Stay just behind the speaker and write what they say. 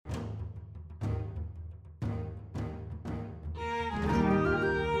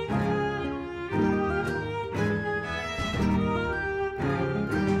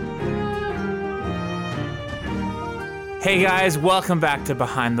Hey guys, welcome back to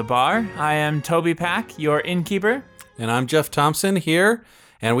Behind the Bar. I am Toby Pack, your innkeeper. And I'm Jeff Thompson here.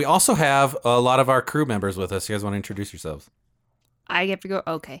 And we also have a lot of our crew members with us. You guys want to introduce yourselves? I get to go.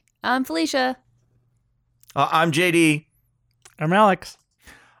 Okay. I'm Felicia. I'm JD. I'm Alex.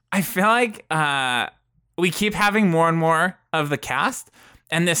 I feel like we keep having more and more of the cast.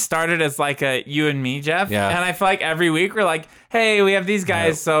 And this started as like a you and me, Jeff. Yeah. And I feel like every week we're like, hey, we have these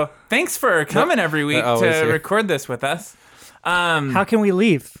guys. So thanks for coming every week to record this with us. How can we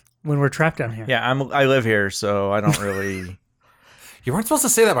leave when we're trapped down here? Yeah, I live here, so I don't really. You weren't supposed to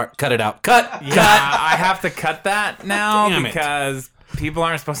say that part. Cut it out. Cut. Yeah, I have to cut that now Damn it. because people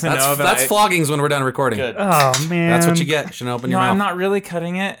aren't supposed to know that. That's floggings when we're done recording. Good. Oh, man. That's what you get. You shouldn't open your No, mouth. I'm not really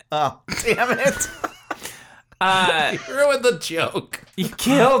cutting it. Oh, damn it! You ruined the joke. You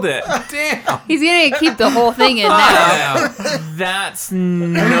killed it. Damn. He's going to keep the whole thing in now. That's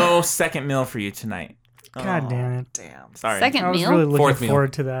no second meal for you tonight. God damn it. Damn. Sorry. Second I was meal? really looking Fourth meal.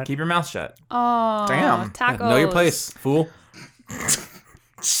 forward to that. Keep your mouth shut. Oh, Damn. tacos. Know your place, fool.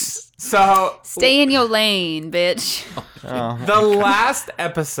 So Stay in your lane, bitch. Oh, the last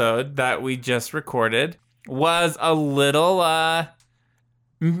episode that we just recorded was a little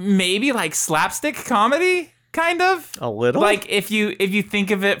maybe like slapstick comedy, kind of. a little. Like if you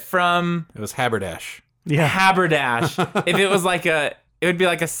think of it from It was Haberdash. Yeah. Haberdash, if it was like it would be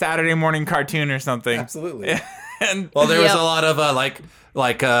like a Saturday morning cartoon or something. Absolutely. And Well, there was Yep. a lot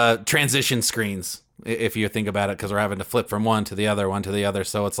of transition screens, if you think about it, because we're having to flip from one to the other.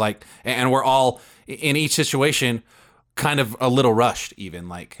 So it's like, and we're all in each situation kind of a little rushed even.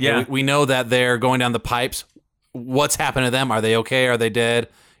 Like, Yeah. we know that they're going down the pipes. What's happened to them? Are they okay? Are they dead?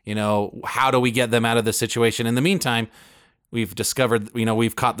 You know, how do we get them out of this situation? In the meantime, we've discovered,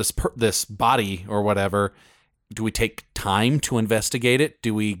 we've caught this body or whatever. Do we take time to investigate it?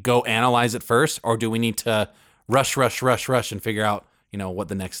 Do we go analyze it first? Or do we need to rush and figure out, what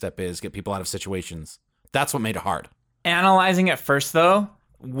the next step is, get people out of situations? That's what made it hard. analyzing it first though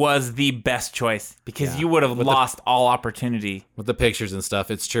was the best choice because you would have lost all opportunity. With the pictures and stuff,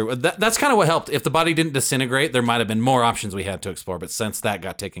 it's true. That's kind of what helped. If the body didn't disintegrate, there might have been more options we had to explore. But since that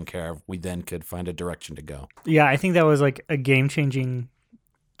got taken care of, we then could find a direction to go. Yeah, I think that was like a game-changing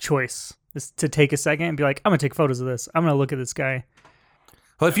choice, is to take a second and be like, I'm going to take photos of this. I'm going to look at this guy.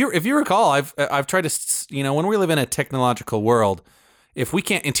 Well, if you recall, I've tried to, when we live in a technological world, if we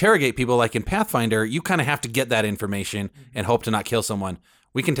can't interrogate people like in Pathfinder, you kind of have to get that information and hope to not kill someone.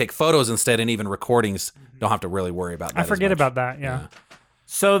 We can take photos instead, and even recordings don't have to really worry about that. I forget as much. about that, yeah.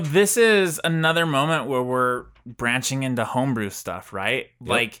 So this is another moment where we're branching into homebrew stuff, right?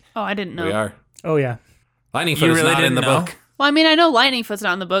 Like Oh, I didn't know. We are. Oh, yeah. Lightning You Foot is really not in didn't the know? book. Well, I mean, I know Lightning Foot's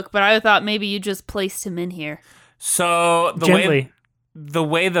not in the book, but I thought maybe you just placed him in here. so Gently. the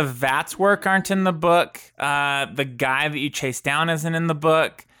way the vats work aren't in the book. The guy that you chase down isn't in the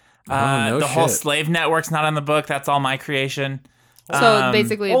book. no the whole shit. slave network's not in the book. That's all my creation. So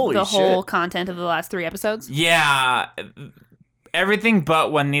basically, holy the whole shit. content of the last 3 episodes. Yeah, everything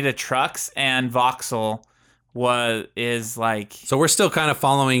but Juanita Trucks and Voxel is like So we're still kind of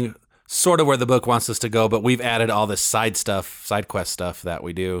following sort of where the book wants us to go, but we've added all this side quest stuff that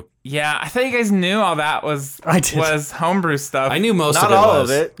we do. yeah. I thought you guys knew all that was homebrew stuff. I knew most Not of it all was.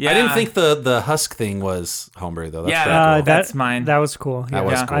 of it. Yeah. I didn't think the husk thing was homebrew though. That's Yeah, pretty cool. that's mine. That was cool. That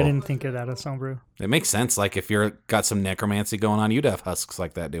was cool. I didn't think of that as homebrew. It makes sense. Like if you're got some necromancy going on, you'd have husks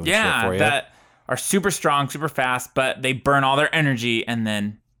like that doing shit yeah, for you. that are super strong, super fast, but they burn all their energy and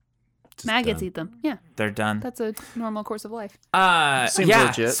then Just Maggots done. eat them. Yeah, they're done. that's a normal course of life. Seems yeah.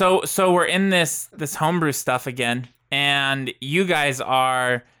 legit. So we're in this homebrew stuff again, and you guys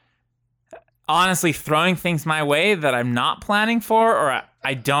are honestly throwing things my way that I'm not planning for or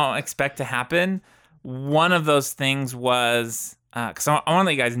I don't expect to happen. One of those things was because I want to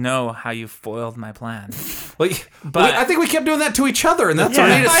let you guys know how you foiled my plan. But I think we kept doing that to each other, and that's what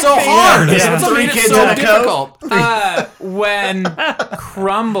Yeah. made it so hard. Yeah. That's what Three made it kids so and a coat. difficult. When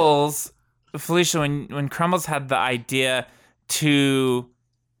Crumbles, Felicia, when Crumbles had the idea to,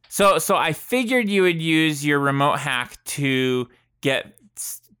 so I figured you would use your remote hack to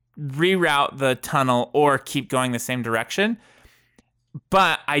reroute the tunnel or keep going the same direction.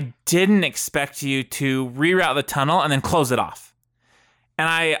 But I didn't expect you to reroute the tunnel and then close it off. And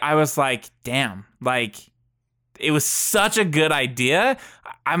I was like, damn, like it was such a good idea.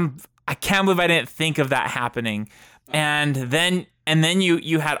 I can't believe I didn't think of that happening. And then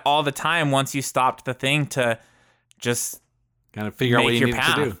you had all the time once you stopped the thing to just Kind of figure out what make you your needed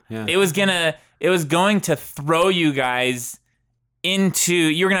path. to do. Yeah. It was going to throw you guys into,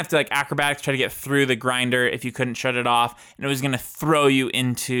 you were gonna have to like acrobatics try to get through the grinder if you couldn't shut it off, and it was gonna throw you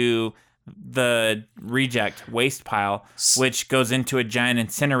into the reject waste pile, which goes into a giant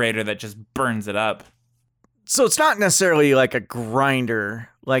incinerator that just burns it up. So it's not necessarily like a grinder.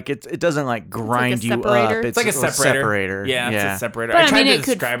 Like it doesn't like grind you separator? up. It's like a separator. Yeah, it's a separator. But I tried to it could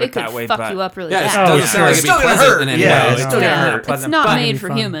describe it that way, fuck but you up really Yeah, it bad. doesn't yeah. sound like it'd be Still gonna pleasant hurt. in any Yeah, way. it's still gonna hurt. It's not But- made for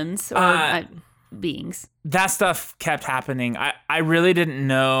Fun. humans or beings. that stuff kept happening. I really didn't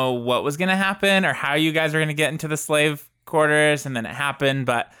know what was going to happen or how you guys were going to get into the slave quarters, and then it happened.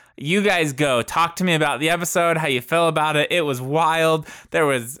 But you guys go. Talk to me about the episode, how you feel about it. It was wild. There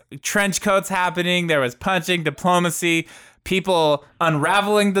was trench coats happening. There was punching, diplomacy, people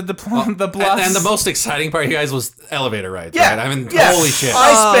unraveling the bluffs. And the most exciting part, you guys, was elevator rides. Yeah. Right? I mean, yeah. holy shit.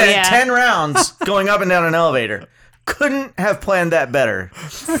 I spent yeah. 10 rounds going up and down an elevator. Couldn't have planned that better.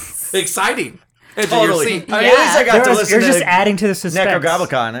 Exciting. Edge of Totally. your seat. I mean, at least I got to You're listen just to adding to the suspense.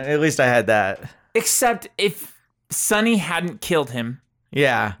 Necrogoblicon. At least I had that. Except if Sunny hadn't killed him.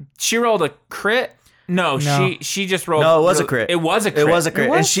 Yeah. She rolled a crit. No, No. she just rolled. No, it was a crit. It was a crit. It was a crit.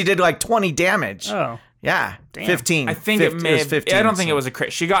 was? And she did like 20 damage. Oh. Yeah. 15. I think 50, it may was have. 15. I don't think it was a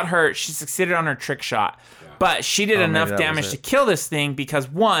crit. She got hurt. She succeeded on her trick shot, but she did maybe enough that was damage it. to kill this thing because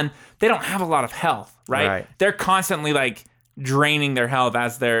one, they don't have a lot of health, right? Right. They're constantly like draining their health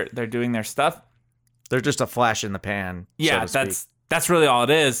as they're doing their stuff. They're just a flash in the pan. Yeah, so to that's speak. that's really all it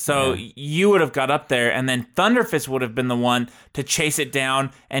is. So you would have got up there, and then Thunderfist would have been the one to chase it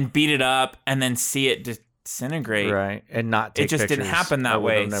down and beat it up, and then see it disintegrate. right. And not take It just didn't pictures. happen that I would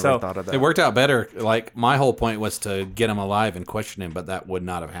have way. Never So- thought of that. It worked out better. Like, my whole point was to get him alive and question him, but that would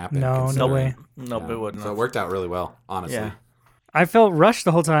not have happened. No, no considering- way. Nope, it wouldn't. So it worked out really well, honestly. Yeah. I felt rushed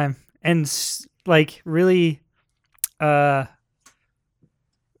the whole time and like really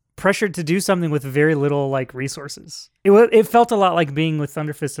pressured to do something with very little like resources. It felt a lot like being with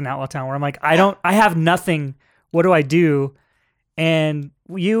Thunderfist in Outlaw Town, where I'm like, I have nothing. What do I do? And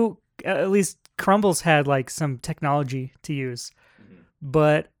you, at least Crumbles had like some technology to use,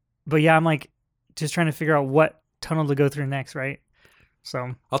 but yeah, I'm like just trying to figure out what tunnel to go through next, right?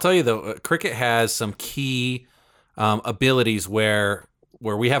 So I'll tell you though, Cricket has some key abilities where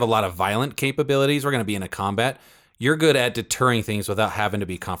we have a lot of violent capabilities. We're going to be in a combat. You're good at deterring things without having to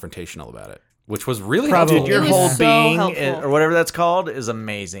be confrontational about it, which was really Probably. helpful. Your It was whole so being, helpful. or whatever that's called, is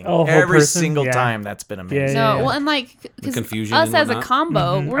amazing. Oh, whole Every person? single Yeah. time that's been amazing. No, Yeah. well, and like because confusion us and as a whatnot.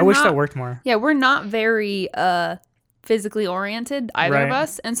 combo, we're I wish not, that worked more. Yeah, we're not very physically oriented, either of Right.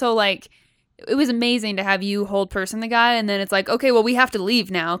 us, and so like it was amazing to have you hold person the guy, and then it's like, okay, well we have to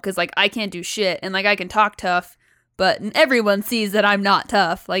leave now because like I can't do shit, and like I can talk tough, but everyone sees that I'm not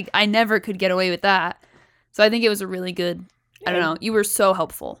tough. Like I never could get away with that. So I think it was a really good. I don't know. You were so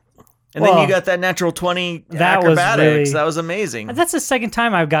helpful. And then Well, you got that natural 20 that was acrobatics. really- That was amazing. That's the second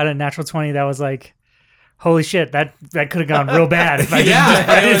time I've got a natural 20 that was like, holy shit, that could have gone real bad if I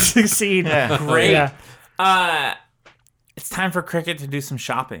didn't succeed. Yeah. Great. Yeah, It's time for Cricket to do some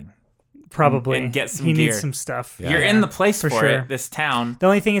shopping. probably. And get some he gear. needs some stuff. Yeah. You're in the place for For sure. it, this town. The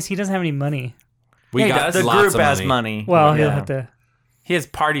only thing is he doesn't have any money. We Yeah, he got does. The lots group of has money. money. Well, he'll Yeah. have to He has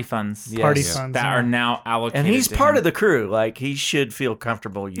party funds party Yes. funds. that yeah. are now allocated. And he's to part him. of the crew. Like, he should feel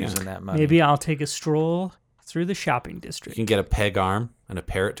comfortable using that money. Maybe I'll take a stroll through the shopping You district. can get a peg arm and a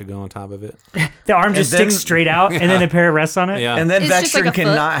parrot to go on top of it. The arm just then- sticks straight out, and then a pair rests on it. Yeah. And then It's just like Vextron a foot.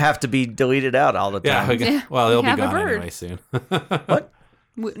 cannot have to be deleted out all the Yeah. time. Yeah, Well, we it'll be have a gone bird. anyway soon.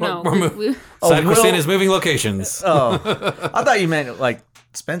 No, we're we- Side quest Will- is moving locations. Oh, I thought you meant like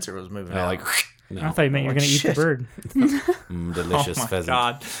Spencer was moving out. Like, no. I thought you meant you were going to eat the shit. bird. Delicious Oh my pheasant.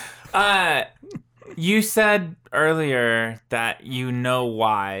 God. You said earlier that you know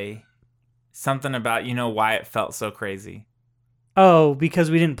why. Something about you know why it felt so crazy. Oh, because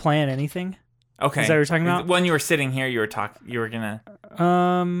we didn't plan anything. Okay. Is that what you're talking about? When you were sitting here, you were gonna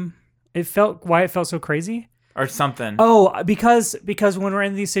It felt why it felt so crazy. or something. Oh, because when we're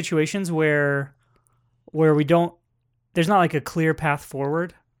in these situations where we don't, there's not like a clear path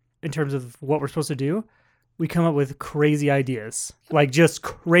forward in terms of what we're supposed to do. We come up with crazy ideas, like just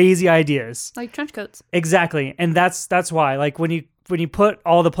crazy ideas. like trench coats. Exactly, and that's why. Like when you put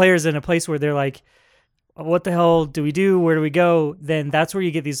all the players in a place where they're like, "What the hell do we do? Where do we go?" Then that's where you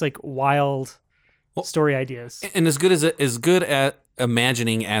get these like wild story ideas. And as good at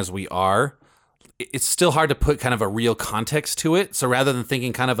imagining as we are, it's still hard to put kind of a real context to it. So rather than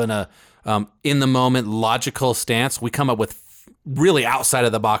thinking kind of in a in the moment logical stance, we come up with really outside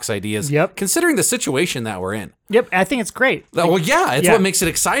of the box ideas. Yep. Considering the situation that we're in. Yep, I think it's great. Well, yeah, it's yeah. what makes it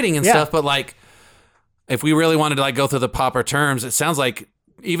exciting and Yeah. stuff. But like, if we really wanted to like go through the proper terms, it sounds like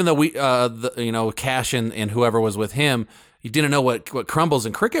even though we, Cash and whoever was with him, you didn't know what Crumbles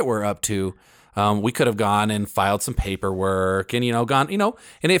and Cricket were up to. We could have gone and filed some paperwork and,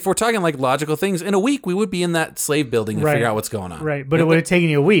 and if we're talking like logical things, in a week, we would be in that slave building and Right. figure out what's going on. Right, but it would have taken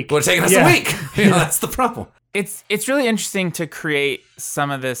you a week. It would have taken us a week. That's the problem. It's really interesting to create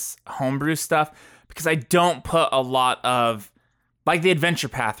some of this homebrew stuff because I don't put a lot of like the adventure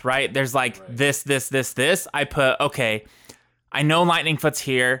path, right? There's like this. I put, okay, I know Lightningfoot's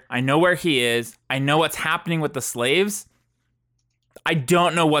here. I know where he is. I know what's happening with the slaves. I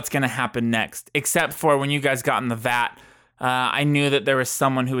don't know what's going to happen next, except for when you guys got in the vat. I knew that there was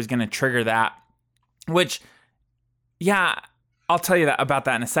someone who was going to trigger that, which, yeah, I'll tell you about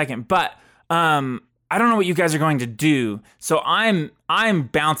that in a second. But I don't know what you guys are going to do. So I'm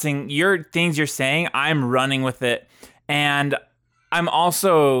bouncing your things you're saying. I'm running with it. And I'm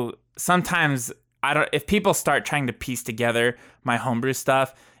also sometimes if people start trying to piece together my homebrew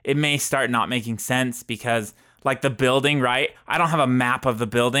stuff, it may start not making sense because like the building, right? I don't have a map of the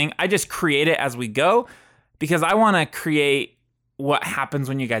building. I just create it as we go because I want to create what happens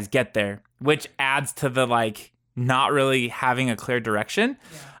when you guys get there, which adds to the like not really having a clear direction.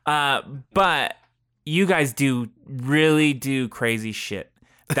 Yeah. But you guys really do crazy shit.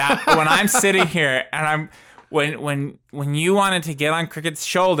 That when I'm sitting here and when you wanted to get on Cricket's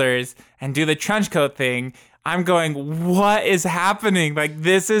shoulders and do the trench coat thing, I'm going, what is happening? Like,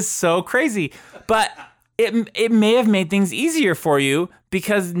 this is so crazy. But it may have made things easier for you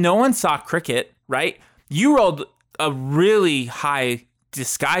because no one saw Cricket, right? You rolled a really high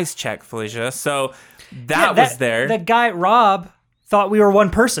disguise check, Felicia. So that was there. The guy, Rob, thought we were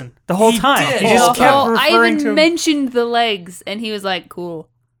one person the whole time. did. He just kept I referring even to mentioned the legs, and he was like, "Cool."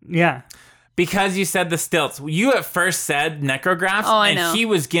 Yeah. Because you said the stilts. You at first said necrographs, Oh, I and know. he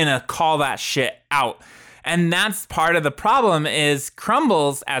was gonna call that shit out. And that's part of the problem is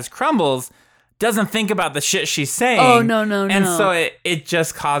Crumbles, as Crumbles, doesn't think about the shit she's saying. Oh, no. And so it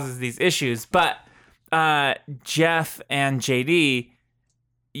just causes these issues. But Jeff and JD,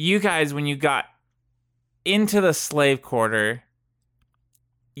 you guys, when you got into the slave quarter,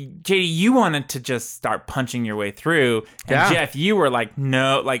 JD, you wanted to just start punching your way through. And Yeah. Jeff, you were like,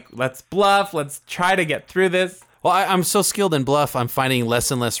 no, like, let's bluff. Let's try to get through this. Well, I'm so skilled in bluff, I'm finding less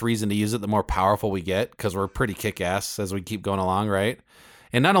and less reason to use it the more powerful we get because we're pretty kick-ass as we keep going along, right?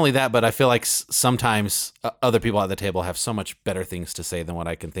 And not only that, but I feel like sometimes other people at the table have so much better things to say than what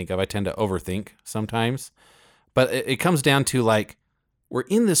I can think of. I tend to overthink sometimes. But it comes down to, like, we're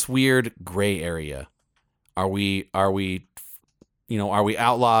in this weird gray area. Are we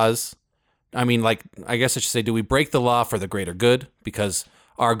outlaws? I mean, like, I guess I should say, do we break the law for the greater good? Because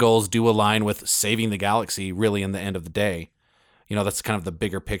our goals do align with saving the galaxy, really, in the end of the day. That's kind of the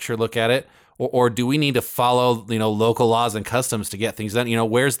bigger picture look at it. Or do we need to follow, local laws and customs to get things done?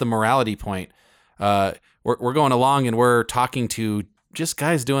 Where's the morality point? We're going along and we're talking to just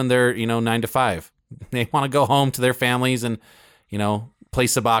guys doing their, 9 to 5. They want to go home to their families and, play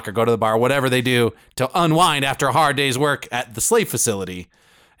sabacc or go to the bar, whatever they do to unwind after a hard day's work at the slave facility.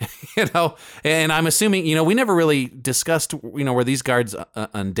 And I'm assuming, we never really discussed, were these guards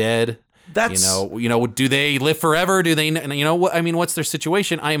undead? That's Do they live forever? Do they, what's their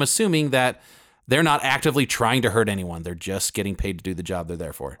situation? I am assuming that they're not actively trying to hurt anyone. They're just getting paid to do the job they're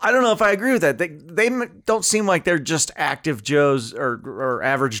there for. I don't know if I agree with that. They don't seem like they're just active Joes or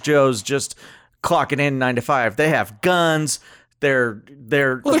average Joes just clocking in 9 to 5. They have guns. They're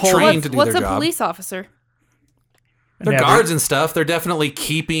trained to do What's their a job. police officer? They're Never. guards and stuff. They're definitely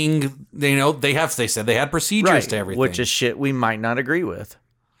keeping, they said they had procedures right, to everything. which is shit we might not agree with.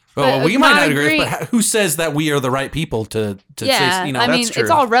 Well, But we might not not agree, agree- but who says that we are the right people to Yeah, say, I mean, that's true. it's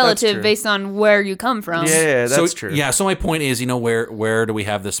all That's relative true. based on where you come from. Yeah, that's so, true. Yeah, so my point is, where do we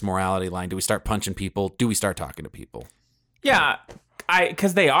have this morality line? Do we start punching people? Do we start talking to people? Yeah,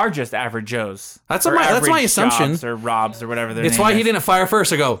 because they are just average Joes. That's Or my average assumption. Jobs or Robs or whatever their It's name why he is. didn't fire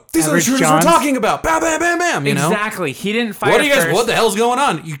first. I go, these are the Average shooters Johns. we're talking about. Bam, bam, bam, bam. Exactly. He didn't fire What do you guys? first. What the hell's going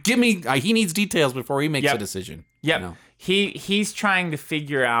on? You give me. He needs details before he makes Yep. a decision. Yep. You know? He's trying to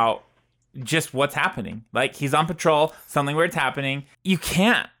figure out just what's happening. Like, he's on patrol, something weird's happening. You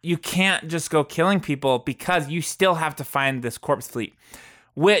can't just go killing people because you still have to find this corpse fleet.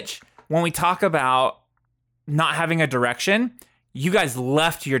 Which, when we talk about not having a direction, you guys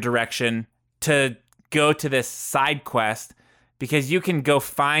left your direction to go to this side quest because you can go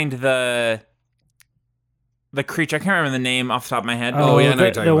find the creature. I can't remember the name off the top of my head. Oh, yeah, I know what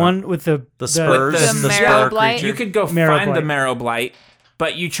you're talking the about. one with the spurs, The the marrow spur blight. creature. You could go Marrow find the blight. marrow blight,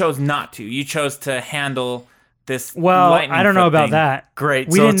 but you chose not to. You chose to handle this. Well, lightning I don't know foot about thing. that. Great.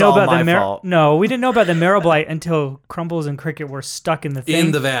 We so didn't it's know all about my the fault. No, we didn't know about the marrow blight until Crumbles and Cricket were stuck in the thing.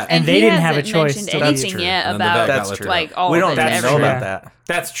 In the vat. And they he didn't have a hasn't choice. mentioned So anything true. yet And then the about vet got That's lifted true. like all we of don't it know ever. about Yeah. that.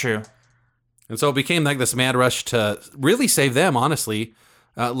 That's true. And so it became like this mad rush to really save them, honestly.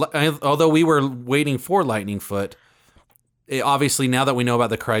 Although we were waiting for Lightning Foot, obviously now that we know about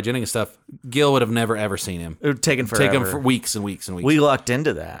the cryogenic and stuff, Gil would have never ever seen him. It would take him forever. Take him for weeks and weeks and weeks. We lucked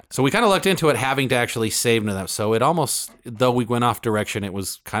into that. So we kind of lucked into it having to actually save them. So it almost, though we went off direction, it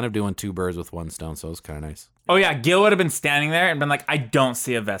was kind of doing two birds with one stone. So it was kind of nice. Oh yeah, Gil would have been standing there and been like, I don't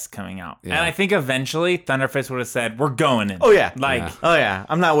see a vest coming out. Yeah. And I think eventually Thunderfist would have said, we're going in. Oh, yeah. Like, Yeah. Oh yeah,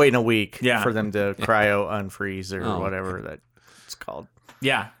 I'm not waiting a week Yeah. for them to cryo unfreeze or Oh. whatever that it's called.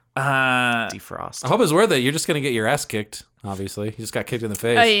 yeah. Defrost. I hope it's worth it. You're just going to get your ass kicked, obviously. You just got kicked in the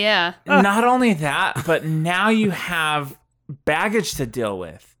face. Oh yeah. Not only that, but now you have baggage to deal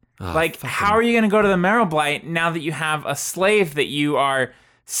with. Oh, Like, how are you going to go to the Marrow Blight now that you have a slave that you are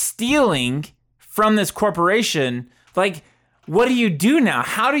stealing from this corporation? Like, what do you do now?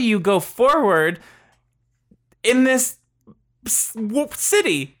 How do you go forward in this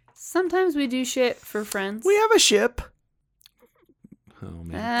city? Sometimes we do shit for friends. We have a ship. Oh,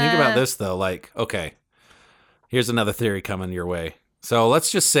 man. Think about this, though. Like, okay, here's another theory coming your way. So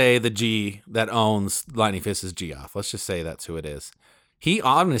let's just say the G that owns Lightning Fist is Geoff. Let's just say that's who it is. He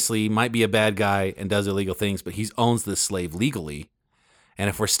honestly might be a bad guy and does illegal things, but he owns this slave legally. And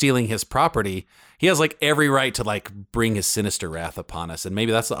if we're stealing his property, he has like every right to like bring his sinister wrath upon us. And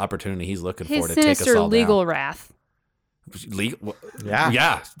maybe that's the opportunity he's looking His for to take us sinister all legal wrath. down. Legal? Yeah.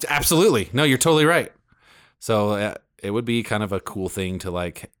 Yeah, absolutely. No, you're totally right. So it would be kind of a cool thing to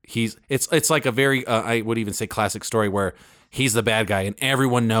like. It's like a very I would even say classic story where he's the bad guy and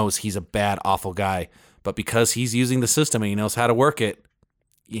everyone knows he's a bad, awful guy, but because he's using the system and he knows how to work it,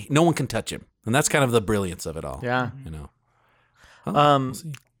 no one can touch him, and that's kind of the brilliance of it all. Yeah. you know.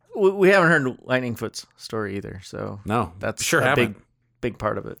 We haven't heard Lightningfoot's story either, so No, that's sure a haven't. big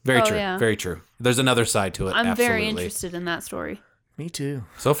part of it. Very Oh, true. yeah. Very true. There's another side to it. I'm absolutely. very interested in that story. Me too.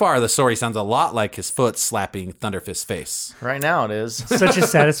 So far, the story sounds a lot like his foot slapping Thunderfist's face. Right now it is. Such a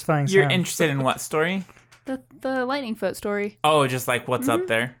satisfying You're sound. interested in what story? The Lightning Foot story. Oh, just like what's up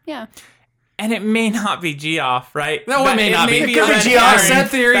there. Yeah. And it may not be Geoff, right? No, it may not be. a It could be red Geoff. I herring said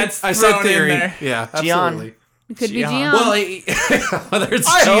theory. that's I said thrown in theory. there. Yeah, Gian. absolutely. It could be Gian. Gian. Well, whether it's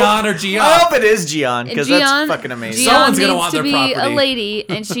I Gian or I Geoff. hope it is Gian because that's Gian- fucking amazing. Gian Someone's needs gonna want to their be property. a lady,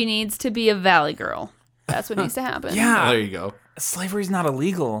 and she needs to be a valley girl. That's what needs to happen. Yeah. There you go. Slavery's not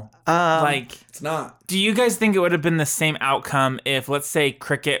illegal. Like, It's not. do you guys think it would have been the same outcome if, let's say,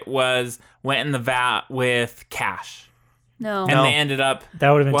 Cricket went in the vat with Cash, No. and they ended up? That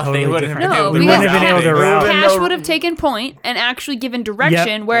would have been Well, totally they wouldn't different. have been No, able we to wouldn't move have been out. able to route. Cash no- would have taken point and actually given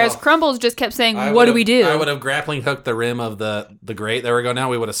direction, whereas No. Crumbles just kept saying, I "What do would've- we do?" I would have grappling hooked the rim of the grate that we're going now.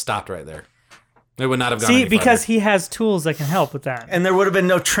 We would have stopped right there. It would not have gone See, any because farther. he has tools that can help with that. And there would have been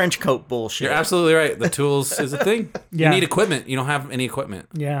no trench coat bullshit. You're absolutely right. The tools is a thing. Yeah. You need equipment. You don't have any equipment.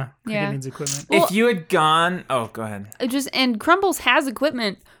 Yeah, Cricket Yeah. needs equipment. Well- If you had gone, go ahead. And Crumbles has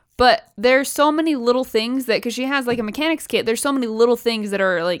equipment, but there's so many little things that, because she has like a mechanics kit, there's so many little things that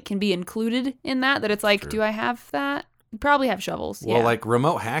are like can be included in that it's like, do I have that? You probably have shovels. Well, yeah. like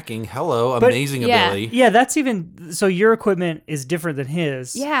remote hacking. Hello, But- amazing yeah. ability. Yeah, that's even so. Your equipment is different than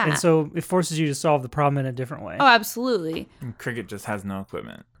his. Yeah. and so it forces you to solve the problem in a different way. Oh, absolutely. Cricket just has no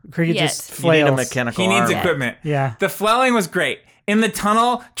equipment. Cricket Yes. just You need a flails. mechanical He needs arm. equipment. Yeah. The flailing was great. In the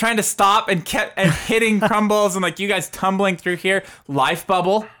tunnel, trying to stop and kept hitting Crumbles and like you guys tumbling through here. Life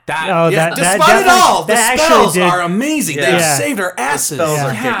bubble. That Oh, Yeah, that despite it definitely- all, the that actually spells did- are amazing. Yeah. They've Yeah. saved our asses. Spells Yeah.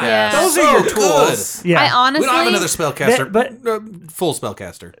 are kick ass. Yeah. Those So are your good. tools. Yeah, I honestly, We don't have another spellcaster, But- full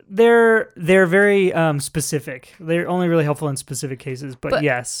spellcaster. they're very specific. They're only really helpful in specific cases. But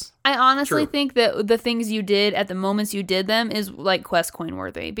yes, I honestly True. think that the things you did at the moments you did them is like quest coin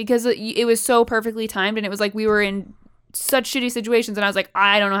worthy because it was so perfectly timed and it was like we were in such shitty situations and I was like,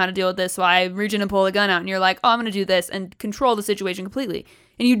 I don't know how to deal with this, so I reach in and pull a gun out and you're like, oh, I'm gonna do this and control the situation completely,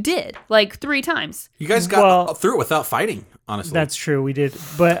 and you did like 3 times. You guys got Well- through it without fighting, honestly. that's true. We did,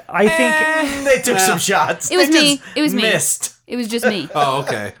 but I think They took some shots. It was They me. just It was me. Missed. It was just me. Oh,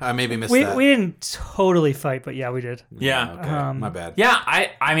 okay. I maybe missed we that. didn't totally fight, but yeah, we did. Yeah. Okay, my bad. Yeah,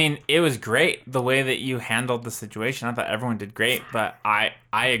 I mean, it was great the way that you handled the situation. I thought everyone did great, but I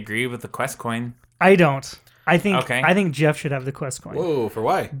agree with the quest coin. I don't. I think Okay. I think Jeff should have the quest coin Whoa, for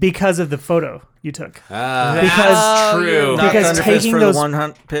why? because of the photo you took. That's Because- true. Not Because Thunderfist taking for those- the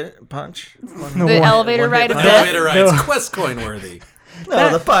one punch. The The one- elevator one ride hit of by- death. Elevator rides, quest coin worthy. No,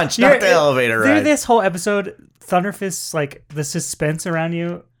 the punch, You're- not the elevator Through ride. this whole episode, Thunderfist's like the suspense around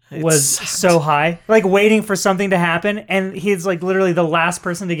you was so high, like waiting for something to happen, and he's like literally the last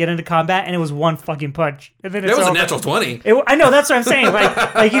person to get into combat, and it was one fucking punch. And then That it's was a over. natural 20. I know, that's what I'm saying.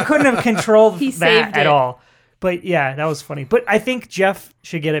 Like you couldn't have controlled He that saved at it. all. But yeah, that was funny. But I think Jeff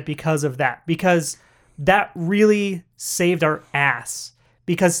should get it because of that. Because that really saved our ass.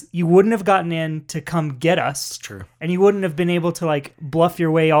 Because you wouldn't have gotten in to come get us. True. And you wouldn't have been able to like bluff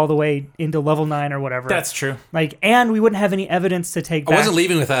your way all the way into level 9 or whatever. That's true. Like, and we wouldn't have any evidence to take back. I wasn't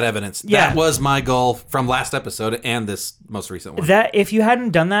leaving without evidence. Yeah. That was my goal from last episode and this most recent one. That if you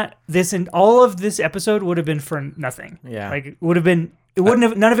hadn't done that, this and all of this episode would have been for nothing. Yeah. Like it would have been. It wouldn't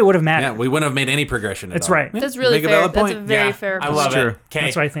have. None of it would have mattered. Yeah, we wouldn't have made any progression at That's all. right. That's really Make a fair. valid That's a point. very fair I point. love True. it. Okay.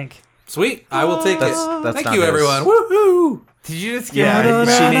 That's what I think. Sweet. I will take it. That's Thank not you, his. everyone. Woohoo! Did you just Yeah, get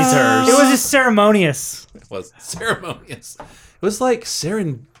she needs hers. It was just ceremonious. It was ceremonious. It was like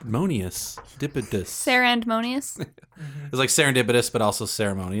ceremonious. Dipidus. Serendipitous. It was like serendipitous, but also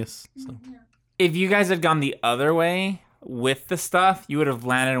ceremonious. So. If you guys had gone the other way with the stuff, you would have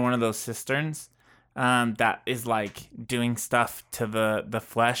landed in one of those cisterns that is like doing stuff to the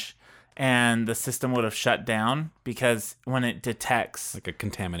flesh, and the system would have shut down because when it detects, Like a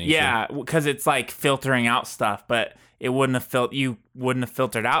contamination. yeah, because it's like filtering out stuff, but it wouldn't have you wouldn't have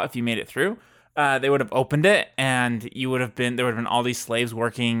filtered out if you made it through. They would have opened it, and there would have been all these slaves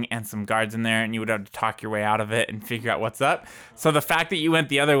working and some guards in there, and you would have to talk your way out of it and figure out what's up. So the fact that you went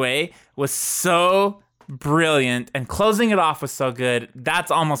the other way was so brilliant, and closing it off was so good.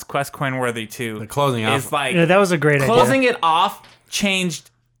 That's almost quest coin worthy too. The closing off. is like Yeah, that was a great idea. closing it off changed.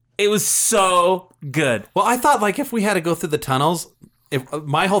 It was so good. Well, I thought like if we had to go through the tunnels,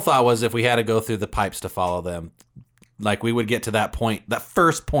 my whole thought was if we had to go through the pipes to follow them, like we would get to that point, that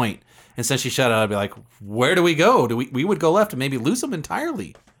first point, and since she shut it, I'd be like, where do we go? We would go left and maybe lose them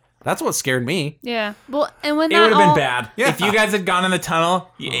entirely. That's what scared me. Yeah. Well, and when It that would have been all, bad. Yeah. If you guys had gone in the tunnel,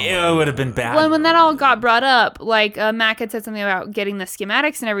 it would have been bad. Well, and when that all got brought up, like Mac had said something about getting the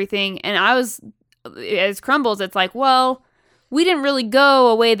schematics and everything, and I was, as Crumbles, it's like, well, we didn't really go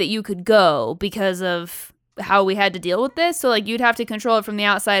a way that you could go because of how we had to deal with this. So like you'd have to control it from the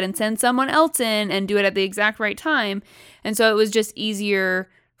outside and send someone else in and do it at the exact right time. And so it was just easier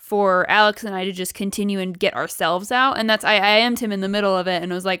for Alex and I to just continue and get ourselves out. And that's, I ammed him in the middle of it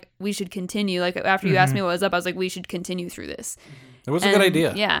and was like, we should continue. Like after you asked me what was up, I was like, we should continue through this. It was a And, good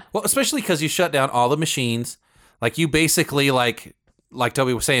idea. yeah. Well, especially because you shut down all the machines. Like you basically like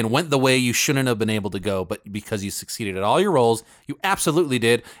Toby was saying, went the way you shouldn't have been able to go, but because you succeeded at all your roles, you absolutely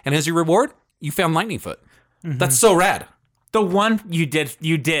did. And as your reward, you found Lightning Foot. That's so rad. the one you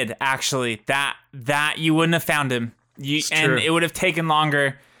did actually that you wouldn't have found him. And true. it would have taken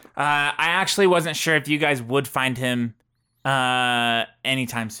longer. I actually wasn't sure if you guys would find him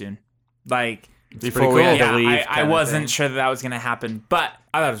anytime soon. Like Before pretty we cool. had to yeah, leave. I kinda wasn't thing. sure that was going to happen, but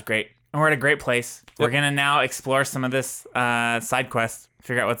I thought it was great. And we're at a great place. We're going to now explore some of this side quest,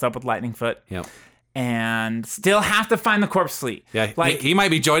 figure out what's up with Lightning Foot, Yep. and still have to find the corpse fleet. Yeah, like he might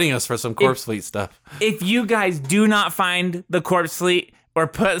be joining us for some Corpse Fleet stuff. if you guys do not find the corpse fleet or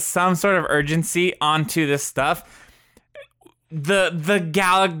put some sort of urgency onto this stuff,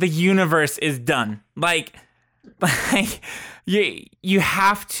 the universe is done. Like you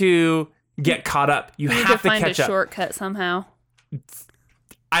have to get caught up. You We need have to to find a catch up. shortcut somehow.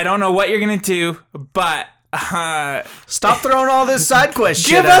 I don't know what you're gonna do, but Stop throwing all this side quest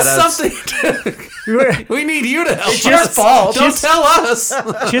shit Give at us something. We need you to help It's your us. fault. Don't tell us.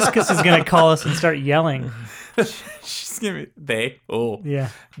 Chiscus is gonna call us and start yelling. she's gonna be Yeah.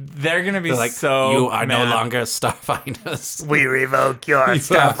 they're gonna be They're like, so you are no mad. longer Starfinders. We revoke your You are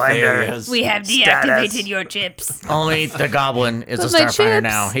Starfinder. failures. We have Status. deactivated your chips. Only the Goblin is a But my Starfinder chips.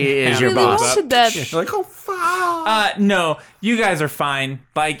 now. He is I your really boss. wanted that. You're like, oh, fuck. No, you guys are fine.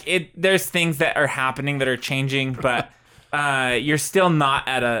 Like there's things that are happening that are changing, but you're still not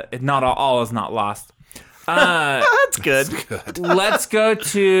not all is not lost. That's good. Let's go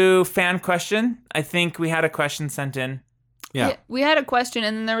to fan question. I think we had a question sent in. Yeah. We had a question,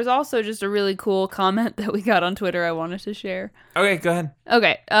 and then there was also just a really cool comment that we got on Twitter I wanted to share. Okay, go ahead.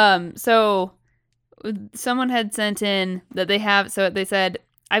 Okay, so someone had sent in that they said,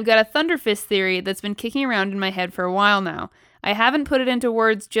 I've got a Thunderfist theory that's been kicking around in my head for a while now. I haven't put it into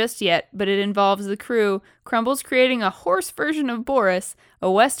words just yet, but it involves the crew, Crumbles creating a horse version of Boris, a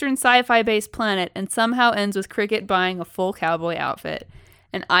Western sci-fi based planet, and somehow ends with Cricket buying a full cowboy outfit.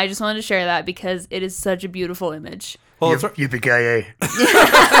 And I just wanted to share that because it is such a beautiful image. Well, that's, Yippee-ki-yay.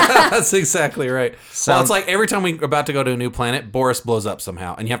 that's exactly right. Well, Sounds- it's like every time we're about to go to a new planet, Boris blows up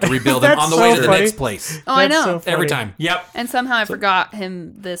somehow, and you have to rebuild him That's on the so way to the funny. next place. Oh, I That's know. so funny. Every time. Yep. And somehow I forgot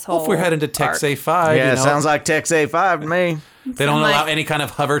him this whole Well, if we're heading to arc. Texas 5, Yeah, you know, sounds like Tex A5 to me. they don't I'm allow like- any kind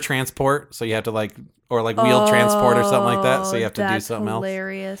of hover transport, so you have to wheel transport or something like that. So you have to do That's something else.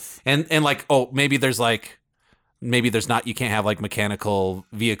 hilarious. And like, maybe there's not, you can't have like mechanical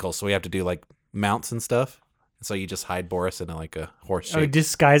vehicles, so we have to do like mounts and stuff. so you just hide Boris in like a horse Oh, shape.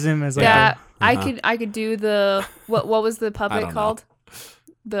 disguise him as like Yeah, Uh-huh. I could do the what was the I puppet don't called?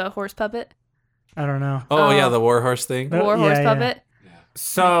 The horse puppet, I don't know. Oh yeah, Oh. the warhorse thing. Oh, war horse yeah, yeah. puppet.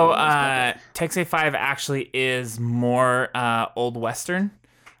 So Texas 5 actually is more old Western.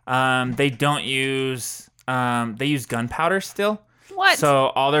 They don't use they use gunpowder still. What? So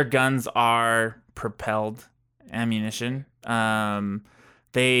all their guns are propelled ammunition.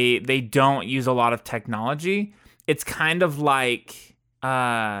 They don't use a lot of technology. It's kind of like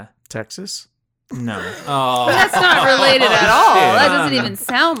Texas. no. Oh, That's not related at all. shit. That doesn't even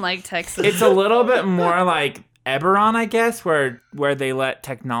sound like Texas. It's a little bit more like Eberron, I guess, where they let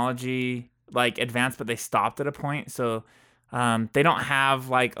technology like advance, but they stopped at a point. So they don't have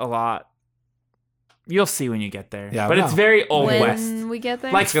like a lot. You'll see when you get there. Yeah, but no. it's very old when west, we get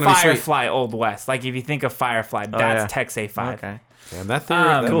there. like It's gonna be sweet. Firefly Old West. Like if you think of Firefly, that's yeah. Tex A5. Okay. and that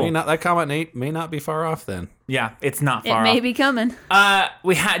theory, Cool. that comment may not be far off then. Yeah, it's not it far may off. be coming.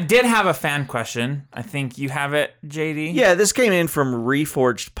 We did have a fan question. I think you have it, JD. Yeah, this came in from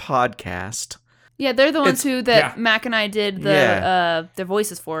Reforged Podcast. Yeah, they're the ones It's- that yeah. Mac and I did the Yeah. their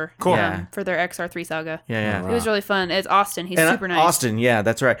voices for. Cool. Yeah. For their XR3 saga. Yeah, yeah. It was really fun. It's Austin. He's And super nice. Austin, yeah,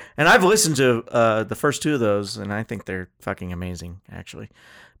 that's right. And I've listened to the first two of those, and I think they're fucking amazing, actually.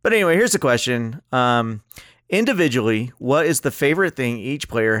 But anyway, here's the question. Individually, what is the favorite thing each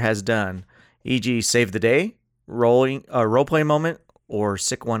player has done? E.g., save the day, role-play moment, or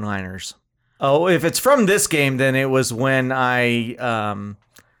sick one-liners? Oh, if it's from this game, then it was when I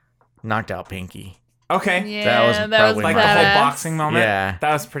knocked out Pinky. Okay. Yeah, That was probably Like my- the whole badass. boxing moment. Yeah.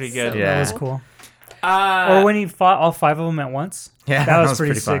 That was pretty good. So Yeah. That was cool. Uh, Or when he fought all 5 of them at once. Yeah, That was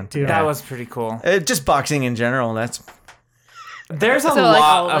pretty sick, fun. too. that was pretty cool. Just boxing in general. That's There's a So, like,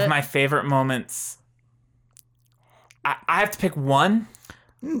 all lot of of it? my favorite moments. I have to pick one.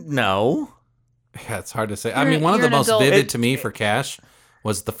 no. Yeah, it's hard to say. I You're- mean, one of you're the an most adult. vivid to me for Cash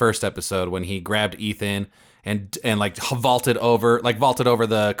was the first episode when he grabbed Ethan and like vaulted over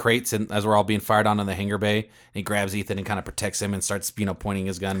the crates and as we're all being fired on in the hangar bay. And he grabs Ethan and kind of protects him and starts pointing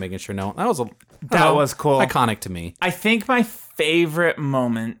his gun, making sure no. That was cool. Iconic to me. I think my favorite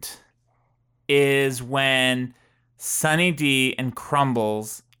moment is when Sunny D and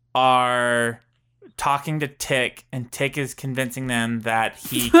Crumbles are talking to Tick, and Tick is convincing them that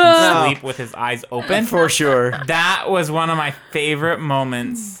he can sleep with his eyes open. For sure. That was one of my favorite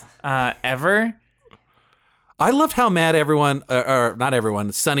moments ever. I loved how mad everyone, or not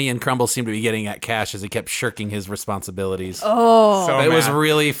everyone, Sonny and Crumbles seemed to be getting at Cash as he kept shirking his responsibilities. Oh, So it was mad.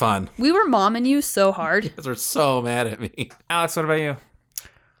 really fun. we were momming you so hard. Because they're so mad at me. Alex, what about you?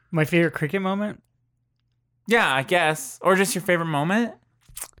 My favorite cricket moment? Yeah, I guess. Or just your favorite moment?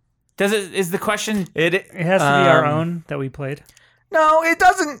 Is the question It has to be our Um, own that we played. No, it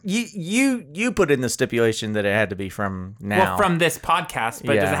doesn't. You put in the stipulation that it had to be from now. well from this podcast,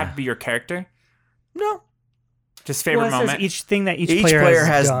 but does it Yeah. have to be your character? No. Just favorite Well, it says moment? each thing that each Each player,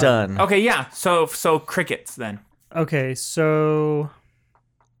 has done. Okay, yeah. So crickets then. Okay, so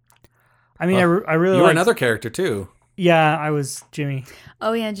I mean, I really You were liked- another character too. Yeah, I was Jimmy.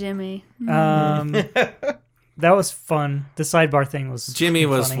 Oh yeah, Jimmy. That was fun. The sidebar thing was Jimmy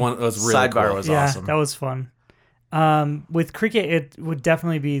was funny. really Sidebar cool. was Yeah, awesome. that was fun. With cricket, it would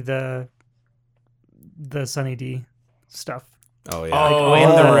definitely be the Sunny D stuff. Oh yeah. Oh, in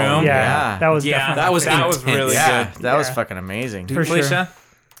the room. Yeah, that was Yeah, definitely that was that was intense. really yeah, good. that was Yeah. fucking amazing. For sure. Felicia?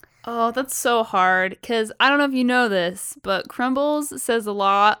 Oh, that's so hard because I don't know if you know this, but Crumbles says a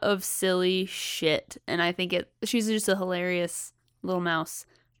lot of silly shit, and I think she's just a hilarious little mouse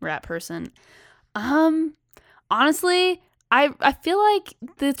rat person. Honestly, I feel like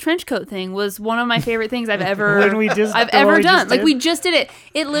the trench coat thing was one of my favorite things I've ever When we just- I've the one ever we done. just Like did? we just did it.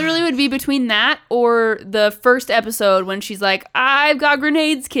 It literally would be between that or the first episode when she's like, "I've got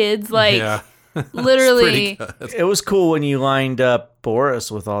grenades, kids!" Like yeah. literally. Pretty good. It was cool when you lined up Boris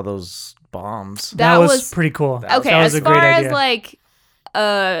with all those bombs. That was pretty cool. Okay, that was as a great far as idea. like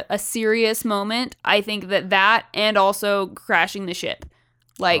a serious moment, I think that and also crashing the ship.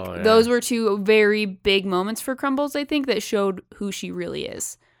 Like Oh, yeah. those were two very big moments for Crumbles, I think, that showed who she really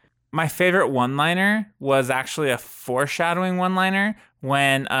is. My favorite one-liner was actually a foreshadowing one-liner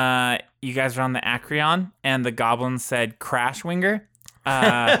when you guys were on the Acreon and the goblin said "Crash Winger."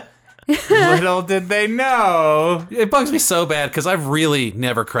 Little did they know. It bugs me so bad because I've really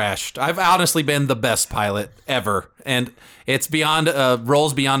never crashed. I've honestly been the best pilot ever, and it's beyond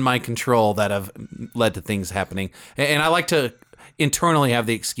roles beyond my control that have led to things happening. And I like to internally have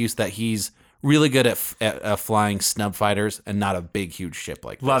the excuse that he's really good at flying snub fighters and not a big, huge ship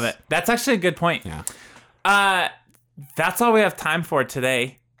like this. Love it. That's actually a good point. Yeah. That's all we have time for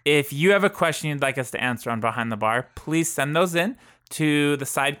today. If you have a question you'd like us to answer on Behind the Bar, please send those in to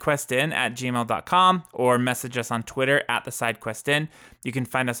thesidequestin@gmail.com or message us on Twitter @thesidequestin. You can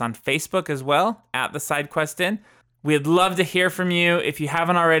find us on Facebook as well @thesidequestin. We'd love to hear from you. If you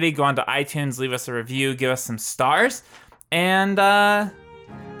haven't already, go onto iTunes, leave us a review, give us some stars. And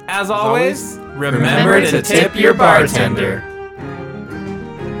as always, remember to tip your bartender.